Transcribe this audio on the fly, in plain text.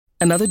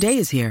Another day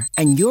is here,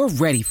 and you're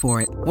ready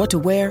for it. What to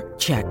wear?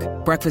 Check.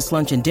 Breakfast,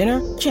 lunch, and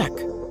dinner? Check.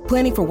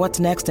 Planning for what's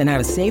next and how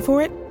to save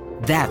for it?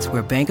 That's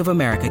where Bank of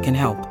America can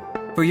help.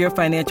 For your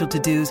financial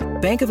to-dos,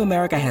 Bank of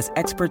America has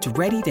experts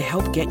ready to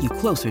help get you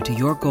closer to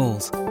your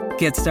goals.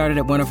 Get started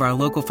at one of our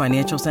local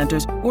financial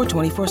centers or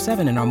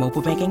 24/7 in our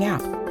mobile banking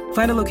app.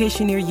 Find a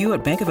location near you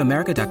at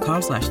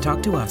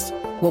bankofamerica.com/talktous.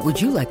 What would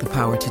you like the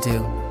power to do?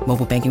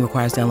 Mobile banking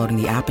requires downloading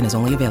the app and is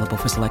only available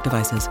for select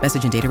devices.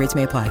 Message and data rates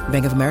may apply.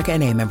 Bank of America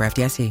N.A., member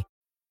FDIC.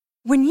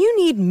 When you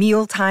need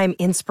mealtime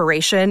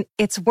inspiration,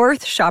 it's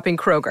worth shopping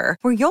Kroger,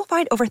 where you'll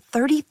find over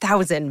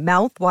 30,000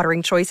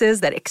 mouth-watering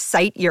choices that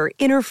excite your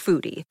inner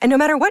foodie. And no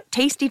matter what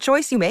tasty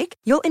choice you make,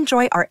 you'll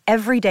enjoy our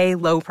everyday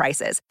low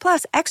prices,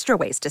 plus extra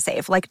ways to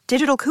save, like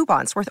digital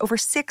coupons worth over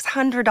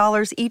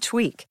 $600 each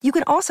week. You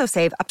can also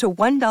save up to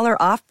 $1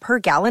 off per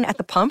gallon at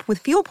the pump with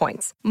fuel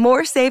points.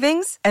 More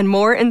savings and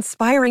more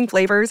inspiring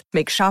flavors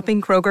make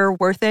shopping Kroger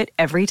worth it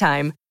every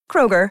time.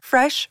 Kroger,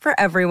 fresh for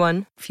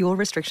everyone. Fuel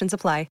restrictions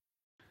apply.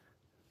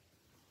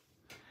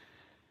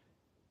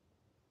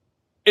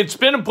 It's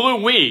been a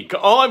blue week.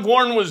 All I've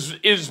worn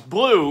is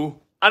blue.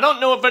 I don't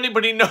know if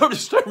anybody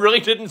noticed. I really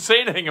didn't say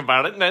anything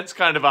about it, and that's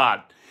kind of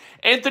odd.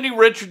 Anthony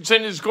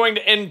Richardson is going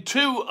to end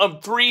 2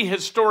 of 3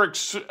 historic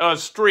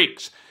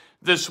streaks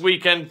this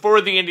weekend for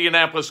the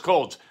Indianapolis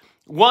Colts.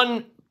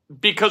 One,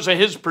 because of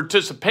his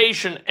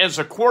participation as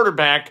a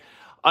quarterback.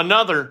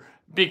 Another,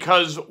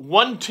 because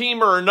one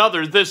team or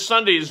another this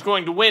Sunday is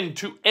going to win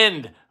to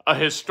end a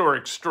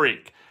historic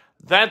streak.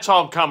 That's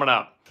all coming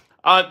up.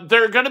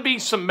 There are going to be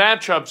some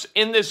matchups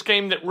in this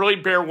game that really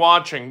bear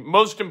watching.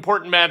 Most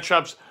important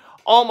matchups,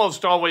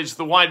 almost always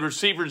the wide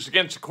receivers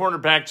against the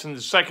cornerbacks and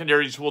the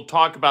secondaries. We'll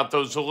talk about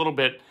those a little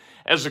bit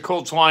as the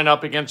Colts line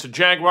up against the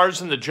Jaguars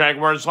and the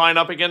Jaguars line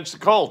up against the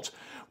Colts.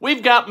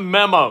 We've got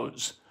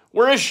memos.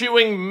 We're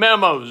issuing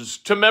memos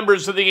to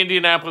members of the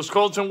Indianapolis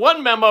Colts, and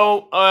one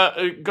memo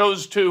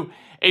goes to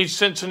a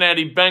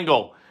Cincinnati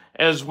Bengal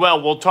as well.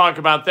 We'll talk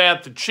about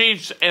that. The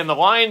Chiefs and the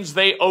Lions,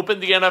 they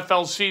opened the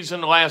NFL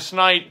season last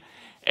night,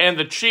 and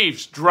the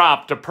Chiefs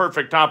dropped a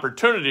perfect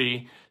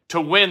opportunity to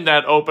win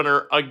that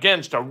opener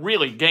against a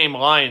really game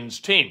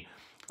Lions team.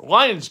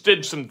 Lions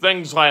did some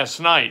things last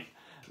night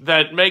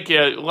that make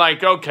you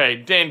like, okay,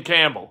 Dan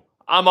Campbell.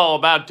 I'm all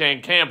about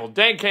Dan Campbell.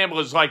 Dan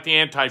Campbell is like the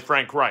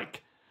anti-Frank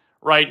Reich,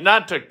 right?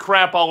 Not to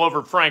crap all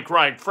over Frank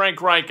Reich.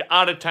 Frank Reich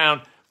out of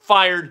town,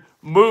 fired,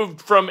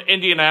 moved from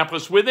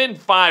Indianapolis within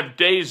 5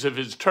 days of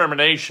his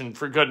termination,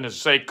 for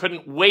goodness sake.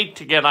 Couldn't wait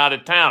to get out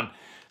of town.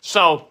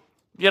 So,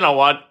 you know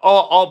what?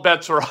 All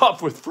bets are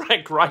off with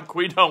Frank Reich.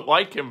 We don't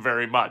like him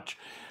very much.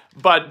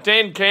 But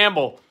Dan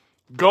Campbell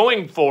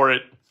going for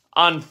it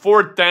on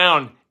 4th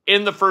down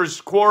in the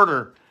first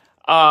quarter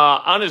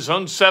on his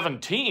own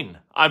 17,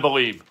 I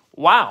believe.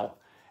 Wow.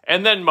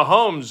 And then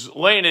Mahomes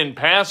laying in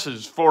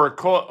passes for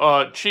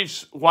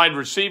Chiefs wide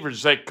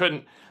receivers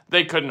that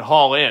they couldn't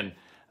haul in.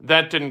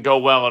 That didn't go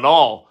well at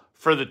all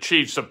for the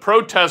Chiefs. A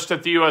protest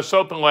at the U.S.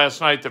 Open last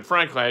night that,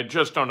 frankly, I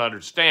just don't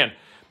understand.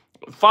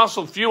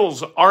 Fossil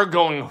fuels are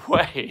going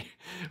away.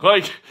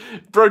 Like,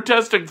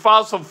 protesting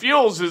fossil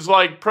fuels is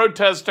like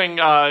protesting,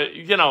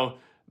 the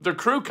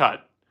crew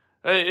cut.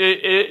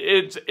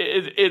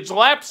 It's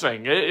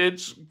lapsing.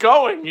 It's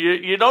going.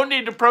 You don't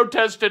need to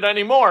protest it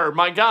anymore.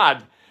 My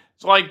God.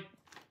 It's like,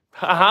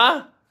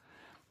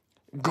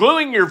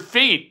 gluing your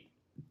feet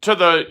to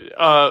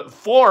the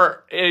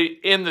floor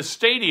in the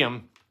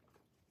stadium.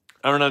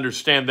 I don't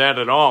understand that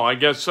at all. I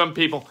guess some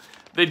people,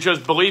 they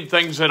just believe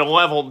things at a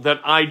level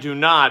that I do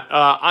not.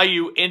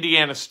 IU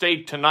Indiana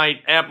State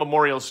tonight at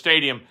Memorial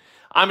Stadium.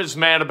 I'm as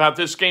mad about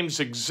this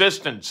game's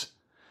existence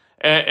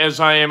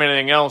as I am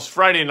anything else.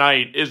 Friday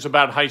night is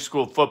about high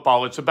school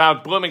football. It's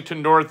about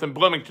Bloomington North and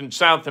Bloomington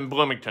South and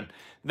Bloomington.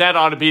 That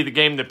ought to be the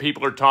game that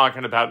people are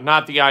talking about,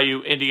 not the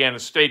IU Indiana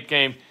State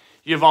game.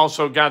 You've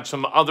also got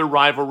some other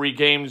rivalry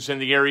games in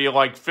the area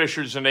like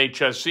Fishers and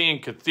HSC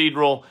and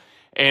Cathedral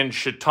and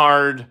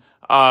Chittard.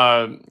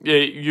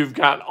 You've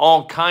got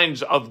all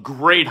kinds of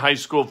great high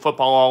school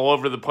football all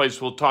over the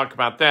place. We'll talk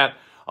about that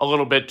a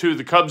little bit too.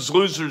 The Cubs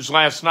losers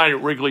last night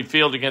at Wrigley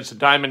Field against the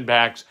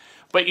Diamondbacks,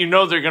 but you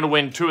know they're going to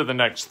win 2 of the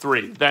next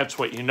 3. That's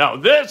what you know.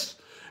 This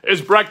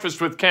is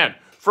Breakfast with Kent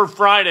for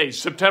Friday,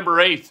 September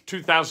 8th,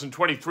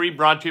 2023,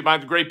 brought to you by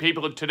the great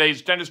people at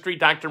Today's Dentistry,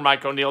 Dr.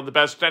 Mike O'Neill, the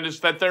best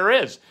dentist that there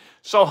is.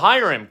 So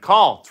hire him.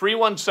 Call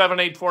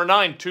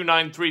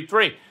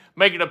 317-849-2933.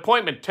 Make an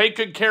appointment. Take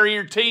good care of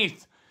your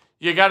teeth.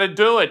 You got to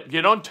do it.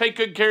 You don't take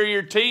good care of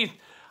your teeth,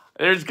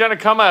 there's going to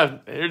come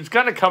a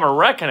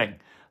reckoning.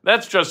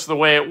 That's just the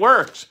way it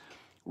works.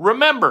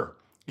 Remember,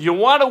 you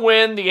want to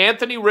win the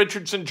Anthony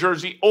Richardson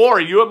jersey,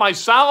 or you have my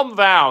solemn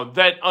vow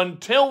that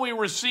until we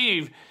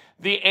receive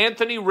the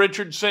Anthony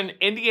Richardson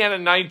Indiana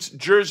Knights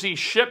jersey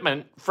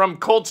shipment from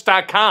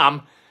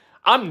Colts.com,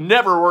 I'm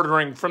never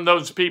ordering from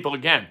those people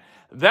again.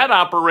 That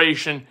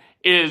operation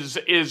is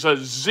a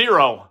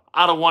 0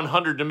 out of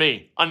 100 to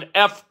me, an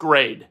F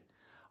grade.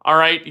 All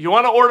right, you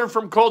want to order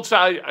from Colts,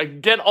 I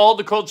get all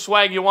the Colts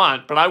swag you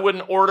want, but I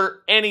wouldn't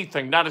order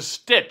anything, not a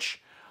stitch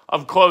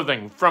of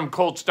clothing from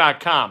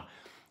Colts.com.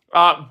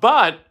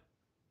 But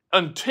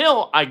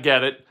until I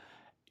get it,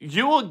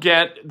 you will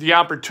get the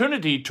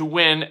opportunity to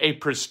win a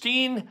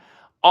pristine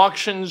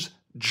auctions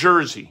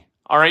jersey.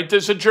 All right,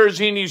 this is a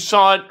jersey, and you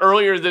saw it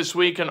earlier this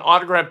week, an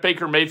autographed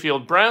Baker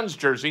Mayfield Browns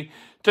jersey.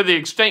 To the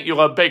extent you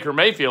love Baker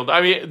Mayfield,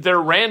 I mean, they're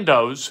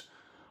randos,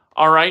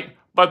 all right,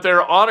 but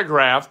they're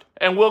autographed,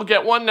 and we'll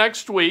get one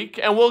next week,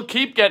 and we'll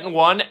keep getting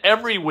one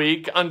every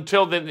week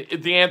until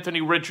the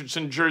Anthony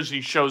Richardson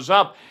jersey shows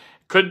up.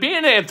 Could be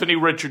an Anthony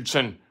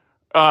Richardson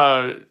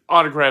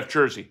autographed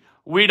jersey.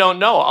 We don't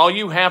know. All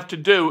you have to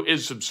do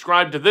is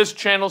subscribe to this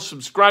channel,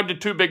 subscribe to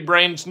Two Big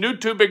Brains, new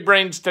Two Big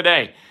Brains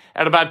today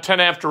at about 10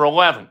 after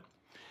 11.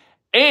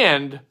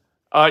 And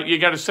you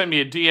got to send me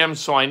a DM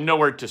so I know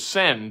where to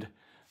send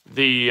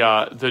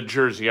the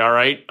jersey, all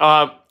right?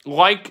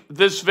 Like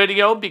this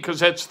video, because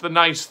that's the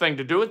nice thing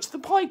to do. It's the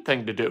polite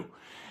thing to do.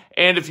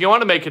 And if you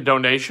want to make a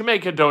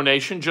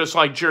donation just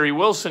like Jerry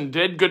Wilson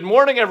did. Good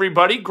morning,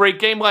 everybody. Great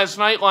game last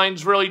night.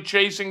 Lions really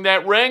chasing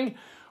that ring.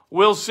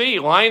 We'll see.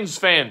 Lions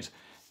fans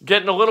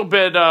getting a little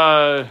bit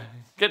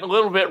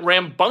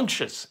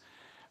rambunctious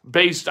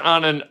based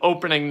on an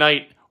opening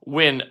night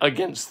win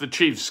against the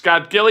Chiefs.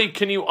 Scott Gilly,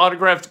 can you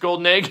autograph the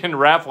golden egg and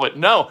raffle it?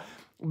 No,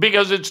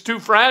 because it's too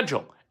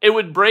fragile. It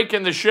would break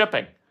in the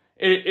shipping.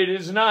 It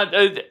is not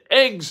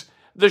eggs.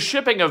 The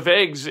shipping of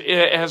eggs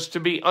has to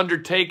be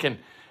undertaken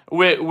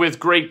with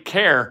great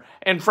care.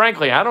 And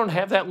frankly, I don't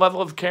have that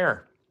level of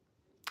care.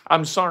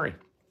 I'm sorry.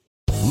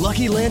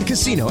 Lucky Land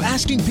Casino,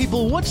 asking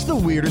people, what's the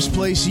weirdest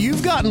place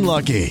you've gotten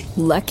lucky?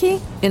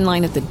 Lucky? In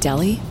line at the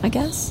deli, I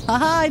guess?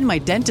 Aha, in my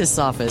dentist's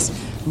office.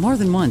 More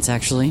than once,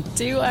 actually.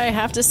 Do I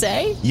have to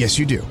say? Yes,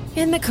 you do.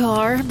 In the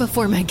car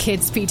before my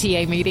kids'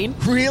 PTA meeting.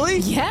 Really?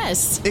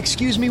 Yes.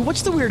 Excuse me,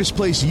 what's the weirdest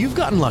place you've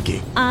gotten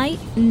lucky? I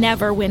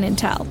never win and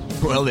tell.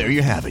 Well, there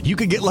you have it. You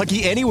can get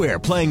lucky anywhere,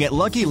 playing at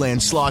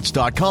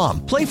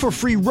LuckyLandSlots.com. Play for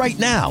free right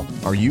now.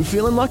 Are you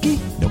feeling lucky?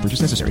 No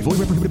purchase necessary. Void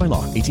where prohibited by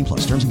law. 18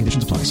 plus. Terms and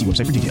conditions apply. See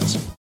website for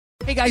details.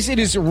 Hey guys, it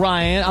is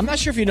Ryan. I'm not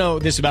sure if you know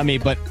this about me,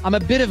 but I'm a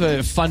bit of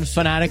a fun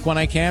fanatic when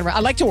I can. I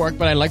like to work,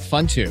 but I like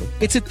fun too.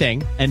 It's a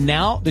thing. And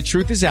now the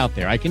truth is out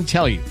there. I can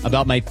tell you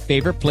about my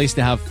favorite place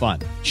to have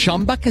fun.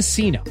 Chumba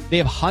Casino. They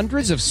have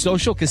hundreds of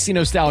social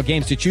casino style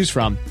games to choose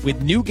from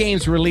with new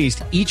games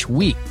released each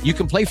week. You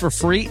can play for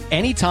free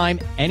anytime,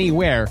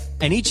 anywhere.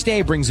 And each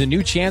day brings a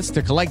new chance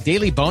to collect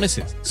daily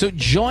bonuses. So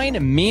join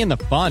me in the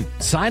fun.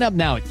 Sign up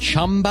now at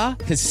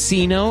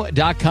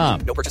ChumbaCasino.com.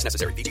 No purchase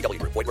necessary.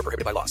 VGW. Void where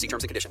prohibited by law. See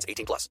terms and conditions.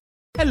 18 plus.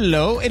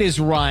 Hello, it is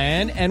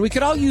Ryan, and we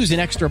could all use an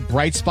extra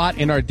bright spot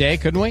in our day,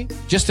 couldn't we?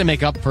 Just to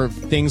make up for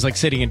things like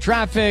sitting in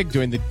traffic,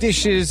 doing the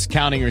dishes,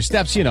 counting your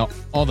steps, you know,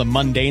 all the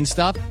mundane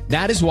stuff.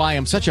 That is why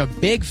I'm such a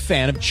big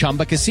fan of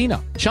Chumba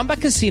Casino. Chumba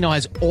Casino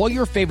has all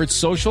your favorite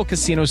social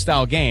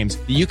casino-style games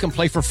that you can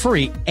play for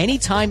free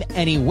anytime,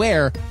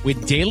 anywhere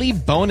with daily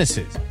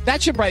bonuses.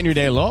 That should brighten your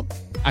day a little.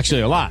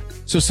 Actually, a lot.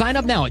 So sign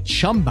up now at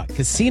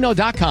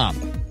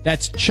ChumbaCasino.com.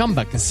 That's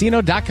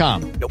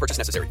ChumbaCasino.com. No purchase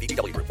necessary.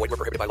 VGW. Void where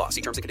prohibited by law. See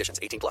terms and conditions.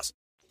 18 plus.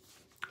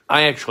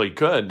 I actually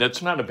could.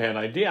 That's not a bad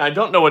idea. I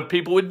don't know what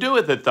people would do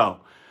with it, though.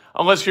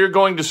 Unless you're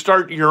going to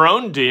start your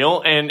own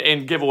deal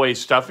and give away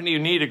stuff, and you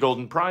need a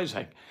golden prize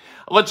egg.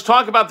 Let's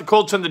talk about the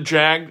Colts and the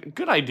Jag.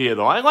 Good idea,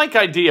 though. I like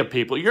idea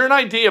people. You're an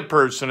idea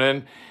person,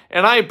 and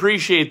I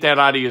appreciate that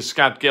idea,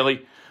 Scott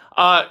Gilly.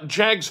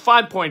 Jags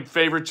 5-point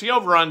favorites. The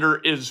over-under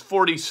is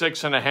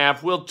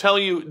 46.5. We'll tell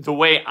you the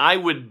way I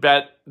would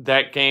bet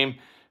that game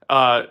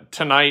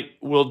tonight.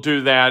 We'll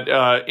do that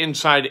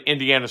inside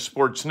Indiana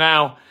Sports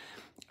Now.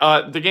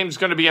 The game's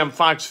going to be on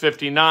Fox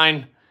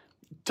 59.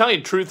 Tell you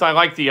the truth, I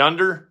like the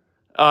under.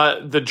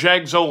 The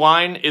Jags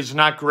O-line is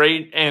not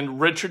great, and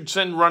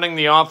Richardson running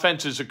the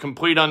offense is a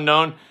complete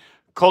unknown.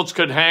 Colts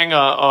could hang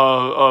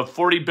a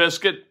 40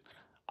 biscuit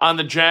on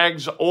the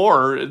Jags,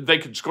 or they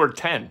could score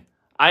 10.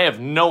 I have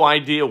no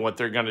idea what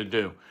they're going to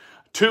do.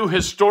 2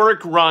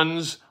 historic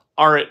runs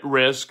are at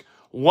risk.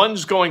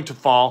 One's going to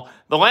fall.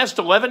 The last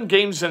 11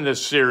 games in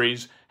this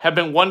series have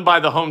been won by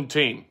the home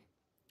team.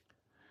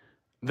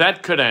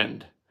 That could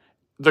end.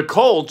 The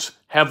Colts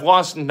have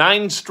lost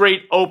 9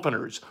 straight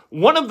openers.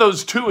 One of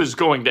those 2 is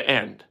going to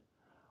end.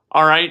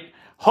 All right?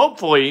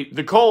 Hopefully,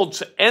 the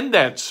Colts end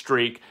that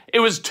streak. It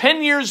was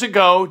 10 years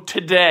ago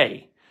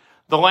today,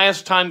 the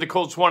last time the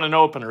Colts won an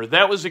opener.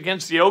 That was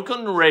against the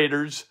Oakland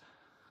Raiders.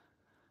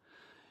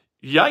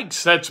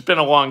 Yikes, that's been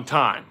a long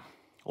time.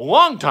 A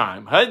long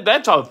time.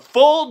 That's a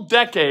full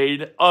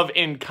decade of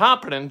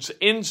incompetence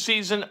in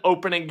season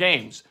opening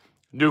games.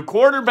 New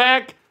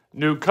quarterback,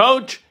 new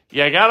coach,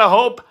 you gotta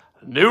hope,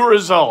 new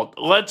result.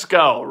 Let's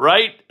go,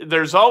 right?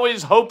 There's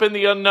always hope in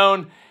the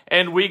unknown,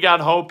 and we got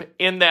hope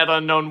in that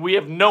unknown. We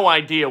have no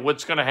idea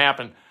what's going to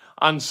happen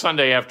on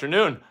Sunday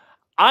afternoon.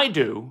 I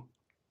do.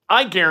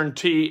 I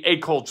guarantee a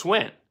Colts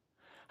win.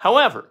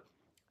 However,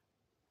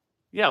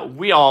 yeah,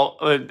 we all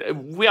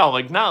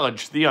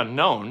acknowledge the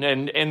unknown,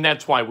 and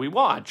that's why we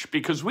watch,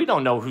 because we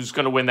don't know who's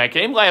going to win that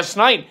game. Last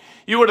night,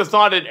 you would have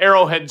thought at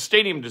Arrowhead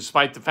Stadium,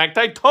 despite the fact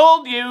I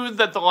told you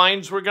that the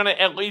Lions were going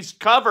to at least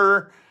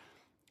cover,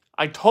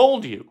 I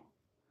told you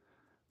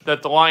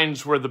that the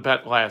Lions were the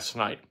bet last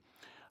night.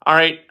 All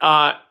right,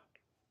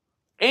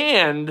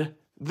 and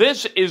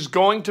this is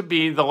going to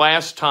be the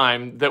last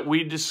time that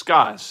we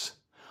discuss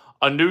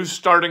a new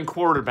starting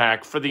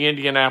quarterback for the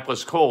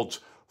Indianapolis Colts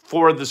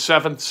for the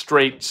 7th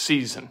straight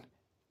season.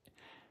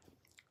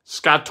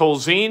 Scott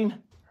Tolzien,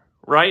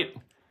 right?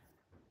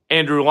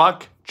 Andrew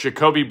Luck,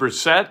 Jacoby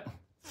Brissett,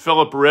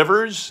 Phillip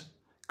Rivers,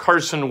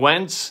 Carson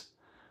Wentz,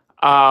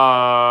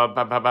 Matt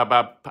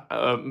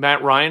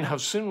Ryan. How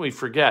soon we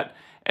forget.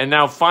 And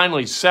now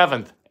finally,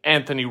 7th,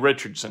 Anthony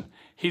Richardson.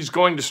 He's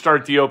going to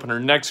start the opener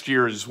next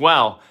year as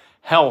well.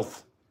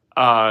 Health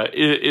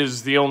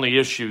is the only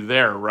issue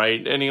there,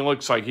 right? And he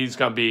looks like he's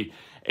going to be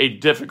a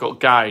difficult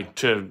guy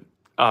to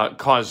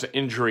cause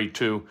injury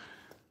to.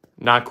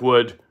 Knock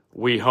wood,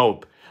 we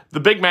hope. The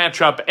big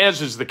matchup,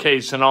 as is the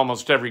case in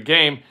almost every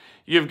game,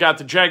 you've got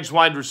the Jags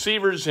wide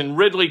receivers in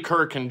Ridley,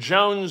 Kirk, and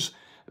Jones.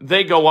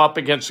 They go up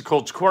against the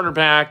Colts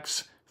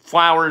quarterbacks,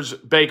 Flowers,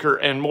 Baker,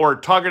 and Moore.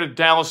 Targeted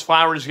Dallas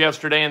Flowers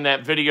yesterday, and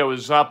that video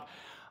is up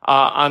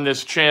on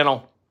this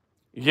channel.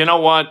 You know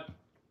what?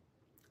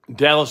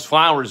 Dallas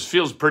Flowers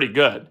feels pretty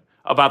good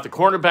about the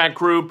cornerback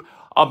group,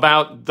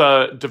 about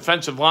the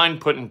defensive line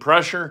putting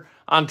pressure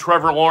on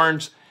Trevor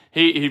Lawrence.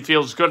 He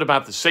feels good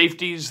about the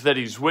safeties that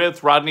he's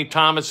with, Rodney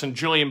Thomas and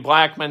Julian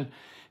Blackmon.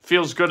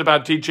 Feels good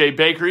about DJ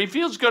Baker. He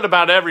feels good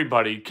about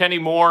everybody, Kenny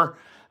Moore.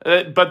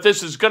 But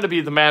this is going to be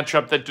the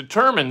matchup that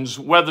determines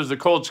whether the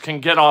Colts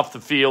can get off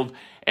the field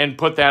and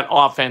put that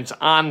offense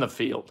on the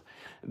field.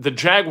 The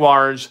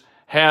Jaguars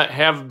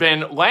have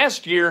been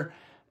last year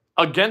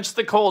against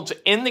the Colts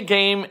in the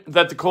game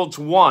that the Colts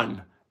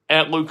won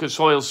at Lucas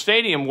Oil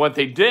Stadium. What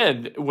they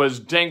did was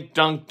dink,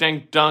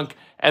 dunk,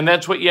 and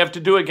that's what you have to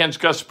do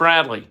against Gus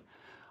Bradley.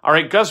 All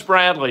right, Gus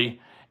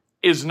Bradley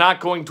is not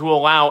going to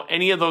allow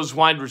any of those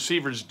wide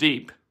receivers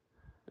deep.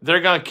 They're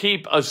going to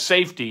keep a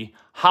safety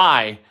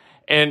high,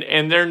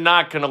 and they're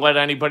not going to let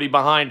anybody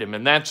behind him,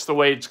 and that's the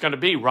way it's going to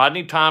be.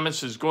 Rodney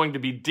Thomas is going to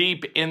be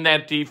deep in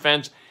that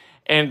defense,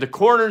 and the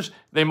corners,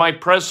 they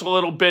might press a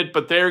little bit,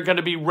 but they're going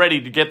to be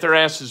ready to get their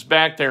asses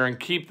back there and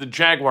keep the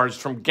Jaguars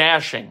from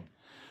gashing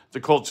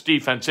the Colts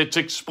defense. It's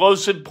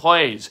explosive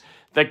plays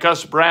that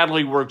Gus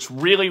Bradley works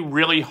really,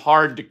 really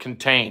hard to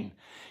contain.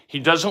 He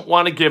doesn't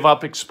want to give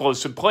up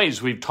explosive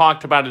plays. We've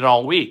talked about it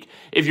all week.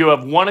 If you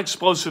have one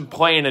explosive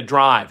play in a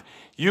drive,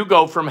 you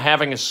go from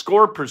having a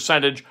score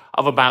percentage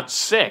of about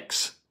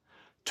 6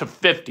 to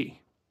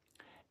 50.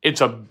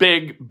 It's a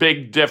big,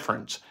 big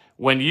difference.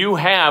 When you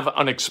have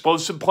an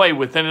explosive play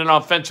within an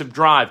offensive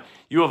drive,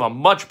 you have a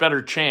much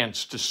better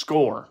chance to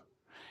score.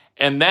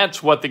 And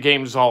that's what the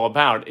game is all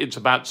about. It's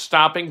about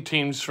stopping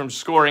teams from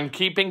scoring,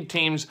 keeping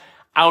teams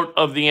out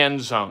of the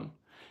end zone.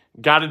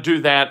 Got to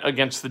do that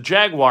against the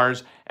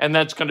Jaguars, and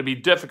that's going to be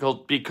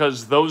difficult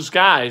because those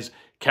guys,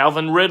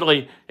 Calvin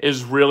Ridley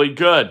is really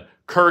good.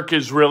 Kirk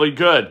is really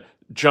good.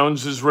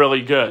 Jones is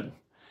really good.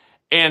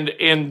 And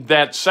in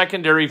that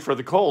secondary for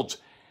the Colts,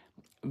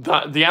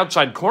 the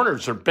outside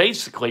corners are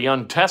basically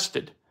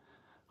untested.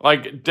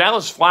 Like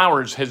Dallas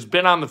Flowers has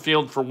been on the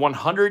field for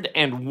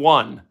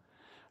 101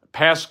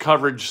 pass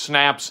coverage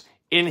snaps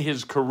in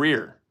his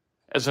career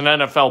as an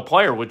NFL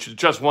player, which is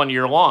just 1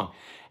 year long.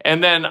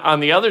 And then on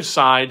the other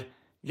side,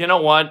 you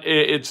know what?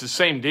 It's the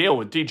same deal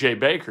with DJ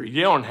Baker.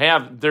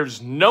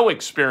 There's no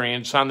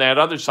experience on that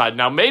other side.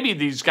 Now, maybe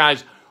these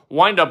guys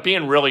wind up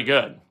being really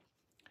good.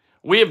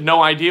 We have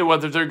no idea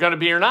whether they're going to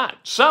be or not.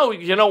 So,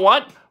 you know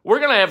what? We're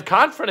going to have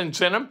confidence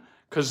in them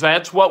because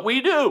that's what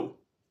we do.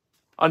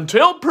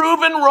 Until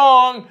proven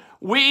wrong,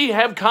 we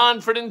have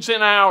confidence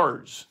in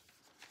ours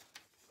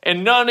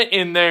and none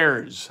in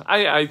theirs.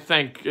 I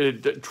think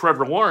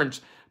Trevor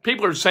Lawrence,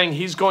 people are saying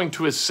he's going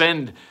to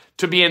ascend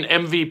to be an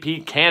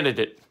MVP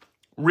candidate.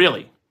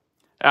 Really?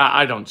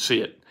 I don't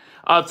see it.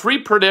 3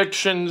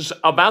 predictions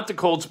about the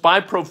Colts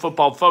by Pro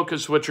Football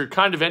Focus, which are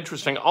kind of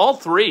interesting. All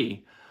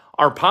 3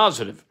 are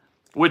positive,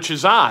 which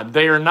is odd.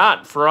 They are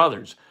not for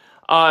others.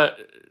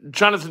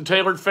 Jonathan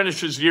Taylor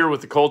finishes the year with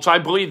the Colts. I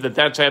believe that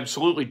that's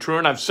absolutely true,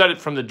 and I've said it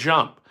from the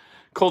jump.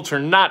 Colts are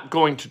not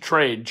going to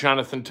trade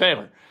Jonathan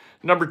Taylor.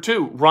 Number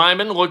 2,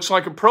 Ryman looks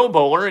like a Pro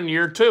Bowler in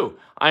year 2.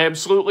 I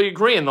absolutely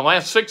agree. In the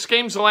last 6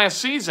 games of last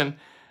season,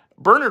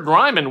 Bernard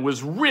Ryman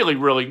was really,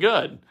 really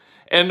good.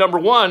 And number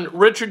 1,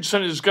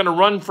 Richardson is going to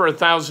run for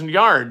 1,000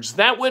 yards.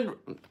 That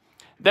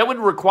would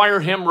require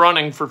him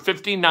running for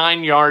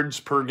 59 yards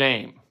per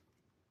game.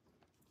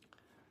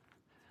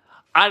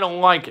 I don't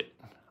like it.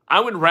 I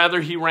would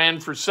rather he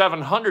ran for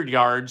 700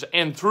 yards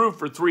and threw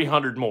for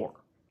 300 more.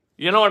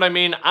 You know what I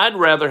mean? I'd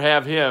rather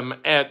have him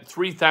at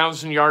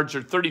 3,000 yards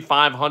or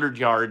 3,500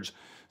 yards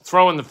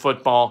throwing the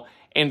football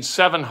and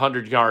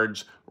 700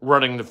 yards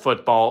running the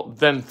football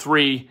than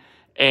 3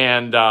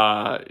 and,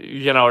 or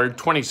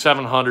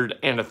 2,700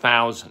 and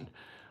 1,000.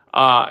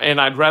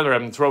 And I'd rather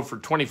have him throw for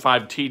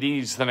 25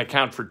 TDs than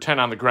account for 10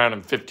 on the ground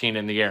and 15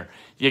 in the air.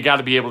 You got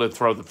to be able to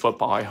throw the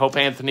football. I hope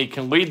Anthony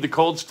can lead the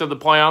Colts to the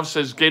playoffs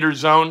as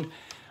Gators owned.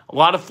 A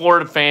lot of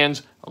Florida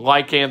fans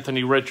like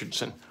Anthony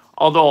Richardson.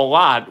 although a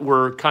lot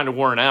were kind of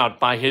worn out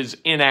by his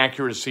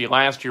inaccuracy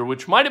last year,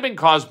 which might have been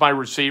caused by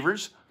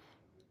receivers.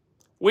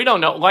 We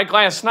don't know. Like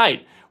last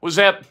night, was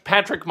that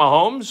Patrick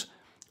Mahomes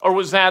or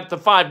was that the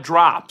 5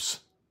 drops,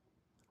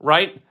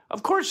 right?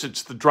 Of course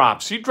it's the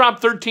drops. You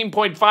drop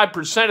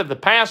 13.5% of the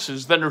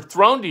passes that are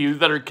thrown to you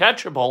that are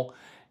catchable,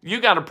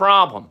 you got a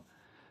problem.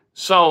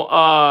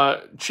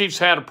 So Chiefs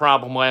had a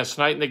problem last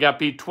night, and they got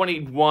beat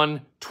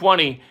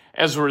 21-20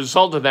 as a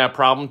result of that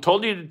problem.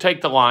 Told you to take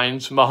the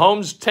Lions.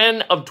 Mahomes,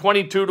 10 of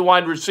 22 to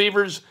wide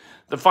receivers.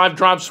 The 5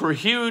 drops were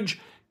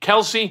huge.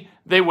 Kelsey,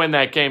 they win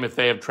that game if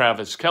they have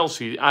Travis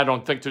Kelsey. I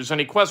don't think there's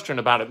any question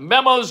about it.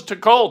 Memos to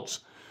Colts.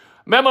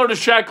 Memo to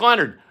Shaq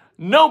Leonard.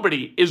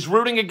 Nobody is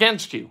rooting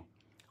against you.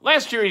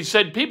 Last year he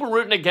said people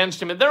rooting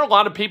against him, and there are a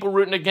lot of people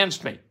rooting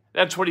against me.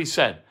 That's what he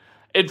said.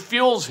 It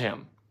fuels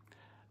him.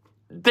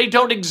 They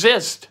don't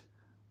exist.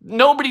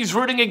 Nobody's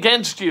rooting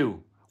against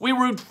you. We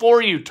root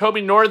for you.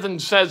 Toby Northern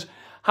says,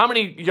 how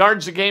many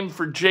yards a game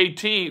for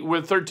JT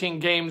with 13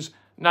 games,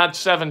 not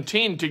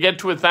 17? To get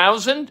to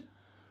 1,000?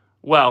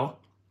 Well,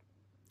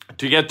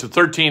 to get to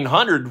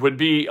 1,300 would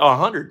be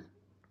 100.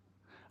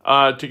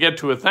 To get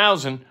to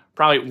 1,000,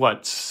 probably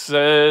what,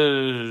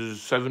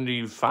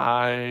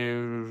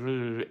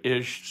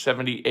 75-ish,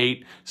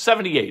 78?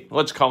 78.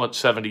 Let's call it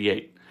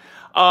 78.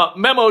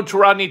 Memo to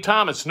Rodney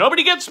Thomas.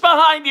 Nobody gets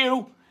behind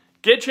you.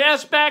 Get your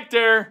ass back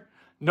there.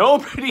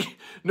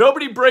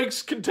 Nobody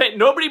breaks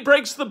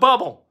the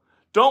bubble.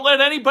 Don't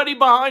let anybody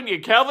behind you.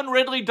 Calvin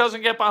Ridley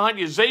doesn't get behind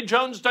you. Zay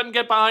Jones doesn't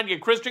get behind you.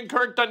 Christian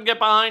Kirk doesn't get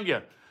behind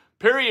you.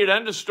 Period.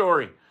 End of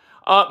story.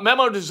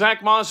 Memo to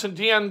Zach Moss and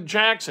Deion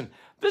Jackson.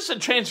 This is a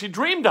chance you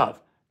dreamed of.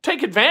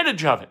 Take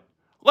advantage of it.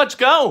 Let's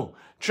go.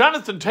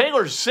 Jonathan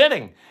Taylor's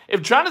sitting.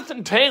 If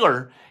Jonathan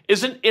Taylor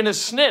isn't in a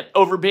snit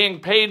over being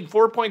paid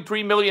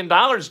 $4.3 million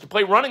to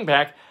play running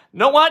back,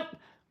 know what?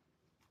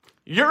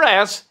 Your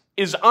ass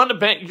is on the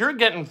bench. You're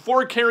getting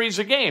 4 carries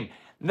a game.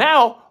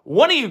 Now,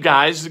 one of you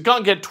guys is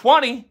going to get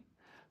 20.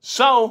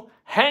 So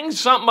hang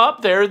something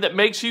up there that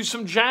makes you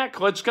some jack.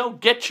 Let's go.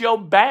 Get your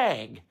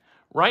bag,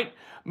 right?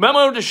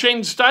 Memo to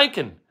Shane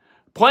Steichen.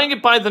 Playing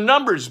it by the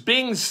numbers.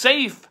 Being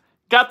safe.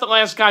 Got the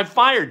last guy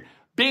fired.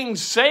 Being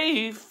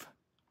safe.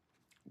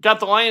 Got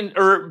the Lion,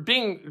 or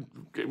being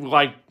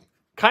like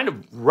kind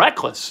of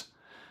reckless.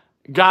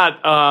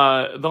 Got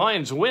the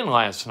Lions a win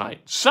last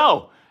night.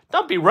 So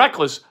don't be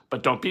reckless,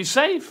 but don't be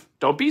safe.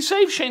 Don't be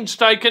safe, Shane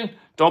Steichen.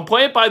 Don't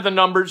play it by the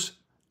numbers.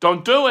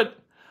 Don't do it.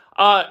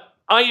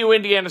 IU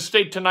Indiana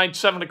State tonight,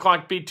 7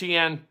 o'clock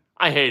BTN.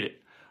 I hate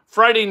it.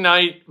 Friday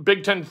night,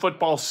 Big Ten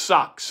football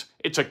sucks.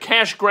 It's a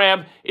cash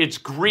grab. It's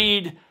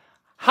greed.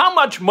 How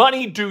much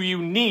money do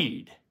you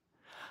need?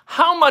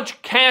 How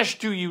much cash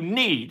do you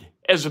need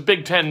as a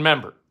Big Ten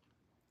member?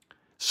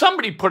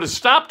 Somebody put a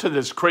stop to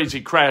this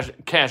crazy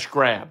cash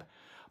grab.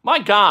 My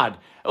God,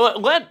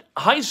 let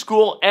high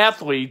school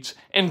athletes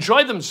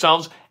enjoy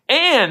themselves,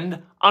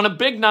 and on a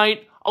big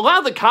night,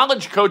 allow the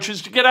college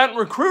coaches to get out and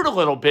recruit a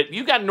little bit.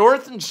 You got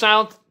North and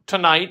South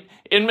tonight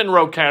in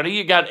Monroe County.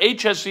 You got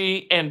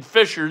HSE and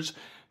Fishers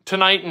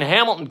tonight in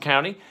Hamilton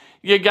County.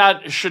 You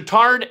got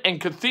Chittard and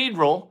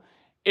Cathedral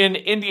in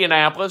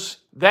Indianapolis.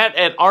 That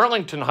at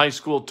Arlington High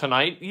School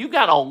tonight. You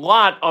got a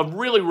lot of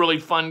really, really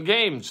fun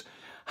games.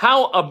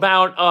 How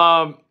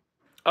about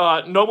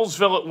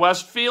Noblesville at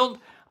Westfield?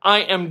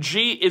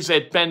 IMG is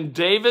at Ben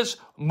Davis.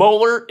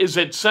 Moeller is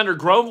at Center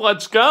Grove.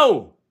 Let's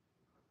go.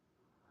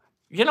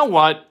 You know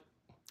what?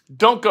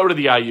 Don't go to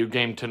the IU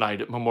game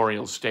tonight at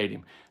Memorial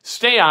Stadium.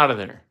 Stay out of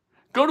there.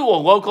 Go to a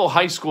local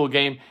high school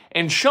game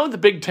and show the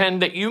Big Ten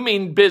that you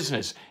mean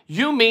business.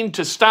 You mean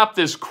to stop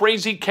this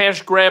crazy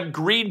cash grab,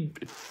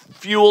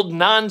 greed-fueled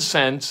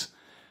nonsense.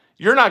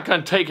 You're not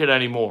going to take it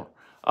anymore.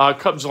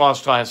 Cubs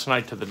lost last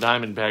night to the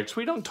Diamondbacks.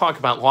 We don't talk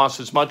about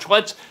losses much.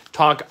 Let's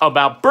talk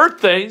about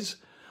birthdays.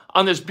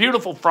 On this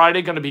beautiful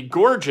Friday, going to be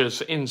gorgeous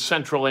in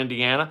central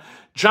Indiana.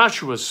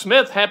 Joshua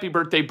Smith, happy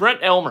birthday.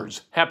 Brent Elmers,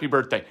 happy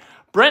birthday.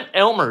 Brent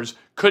Elmers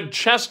could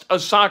chest a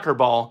soccer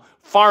ball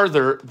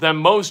farther than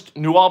most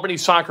New Albany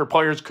soccer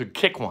players could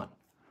kick one.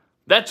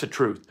 That's the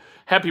truth.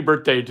 Happy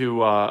birthday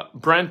to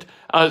Brent.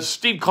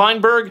 Steve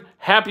Kleinberg,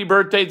 happy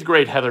birthday. The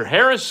great Heather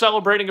Harris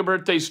celebrating a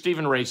birthday.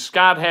 Stephen Ray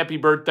Scott, happy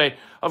birthday.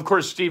 Of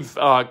course, Steve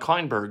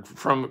Kleinberg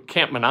from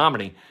Camp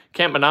Menominee.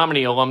 Camp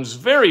Menominee alums,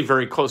 very,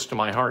 very close to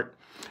my heart.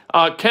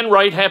 Ken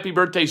Wright, happy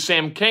birthday.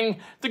 Sam King.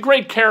 The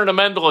great Karen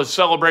Amendel is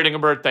celebrating a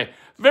birthday.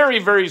 Very,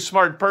 very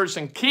smart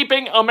person.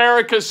 Keeping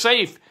America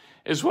safe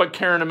is what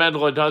Karen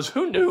Amendel does.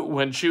 Who knew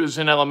when she was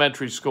in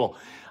elementary school?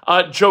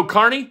 Joe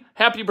Carney,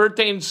 happy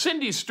birthday. And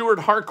Cindy Stewart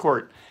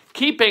Harcourt,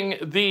 keeping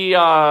the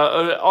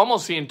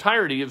almost the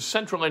entirety of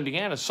central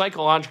Indiana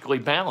psychologically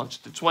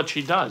balanced. It's what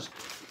she does.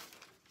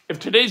 If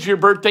today's your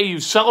birthday, you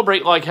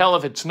celebrate like hell.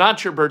 If it's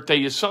not your birthday,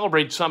 you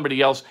celebrate somebody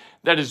else.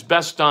 That is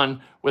best done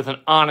with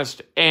an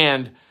honest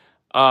and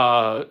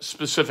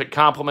specific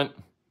compliment.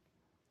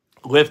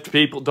 Lift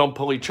people, don't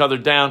pull each other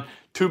down.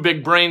 Two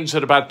big brains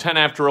at about 10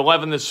 after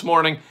 11 this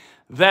morning.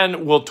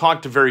 Then we'll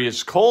talk to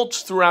various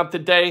Colts throughout the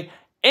day.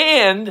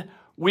 And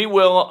We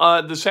will,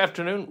 this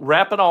afternoon,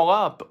 wrap it all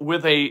up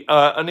with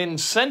an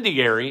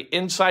incendiary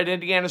Inside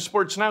Indiana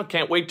Sports Now.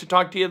 Can't wait to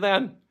talk to you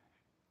then.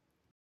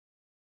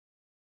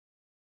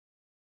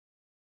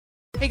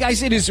 Hey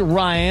guys, it is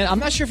Ryan. I'm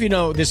not sure if you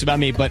know this about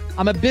me, but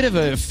I'm a bit of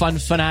a fun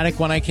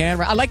fanatic when I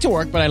can. I like to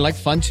work, but I like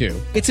fun too.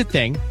 It's a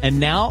thing. And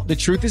now the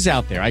truth is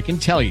out there. I can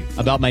tell you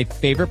about my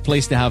favorite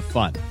place to have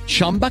fun.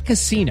 Chumba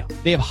Casino.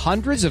 They have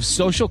hundreds of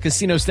social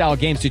casino style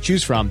games to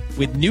choose from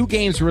with new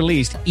games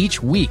released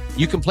each week.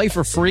 You can play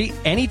for free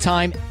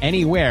anytime,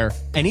 anywhere.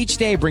 And each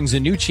day brings a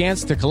new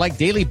chance to collect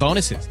daily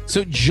bonuses.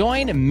 So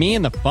join me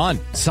in the fun.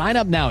 Sign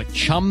up now at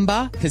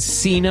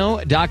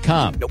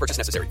ChumbaCasino.com. No purchase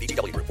necessary.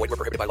 VGW Group. Void where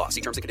prohibited by law.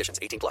 See terms and conditions.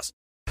 18+.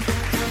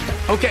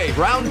 Okay,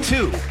 round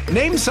two.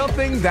 Name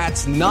something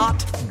that's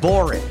not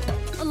boring.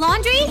 A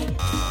laundry?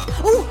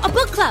 Ooh, a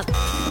book club.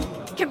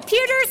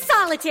 Computer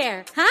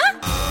solitaire, huh?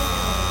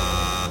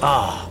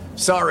 Ah,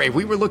 sorry.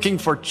 We were looking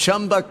for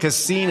Chumba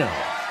Casino.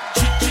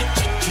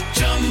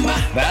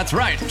 That's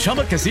right.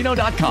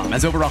 ChumbaCasino.com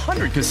has over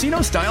 100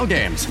 casino-style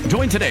games.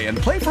 Join today and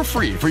play for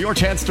free for your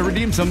chance to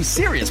redeem some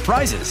serious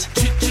prizes.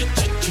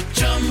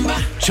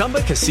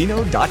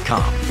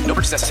 ChumbaCasino.com. No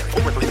purchase necessary.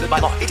 Void where prohibited by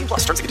law.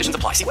 18+. Terms and conditions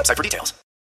apply. See website for details.